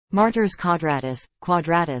Martyrs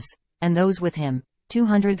Kodratus, and those with him,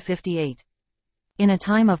 258. In a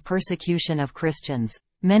time of persecution of Christians,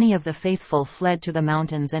 many of the faithful fled to the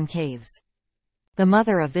mountains and caves. The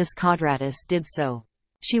mother of this Kodratus did so.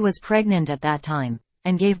 She was pregnant at that time,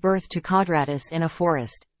 and gave birth to Kodratus in a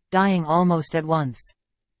forest, dying almost at once.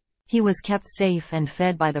 He was kept safe and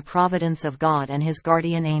fed by the providence of God and his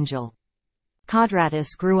guardian angel. Kodratus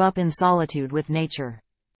grew up in solitude with nature.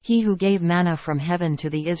 He who gave manna from heaven to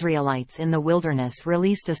the Israelites in the wilderness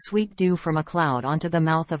released a sweet dew from a cloud onto the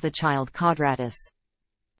mouth of the child Kodratus.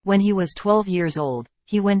 When he was 12 years old,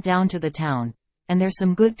 he went down to the town, and there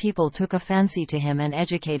some good people took a fancy to him and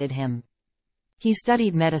educated him. He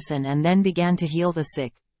studied medicine and then began to heal the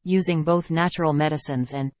sick, using both natural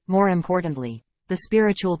medicines and, more importantly, the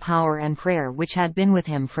spiritual power and prayer which had been with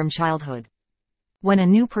him from childhood. When a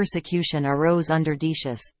new persecution arose under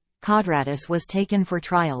Decius, Kodratus was taken for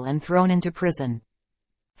trial and thrown into prison.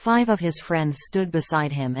 5 of his friends stood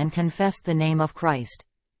beside him and confessed the name of Christ.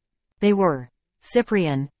 They were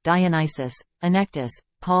Cyprian, Dionysius, Anectus,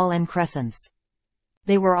 Paul and Crescens.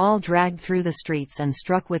 They were all dragged through the streets and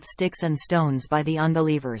struck with sticks and stones by the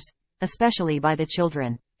unbelievers, especially by the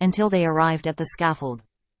children, until they arrived at the scaffold.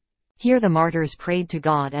 Here the martyrs prayed to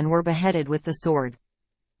God and were beheaded with the sword.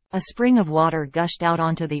 A spring of water gushed out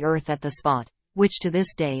onto the earth at the spot, which to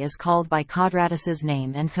this day is called by Kodratus's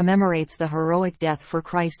name and commemorates the heroic death for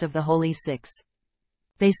Christ of the Holy Six.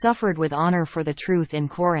 They suffered with honor for the truth in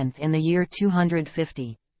Corinth in the year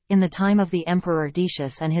 250, in the time of the Emperor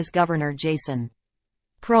Decius and his governor Jason.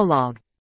 Prologue.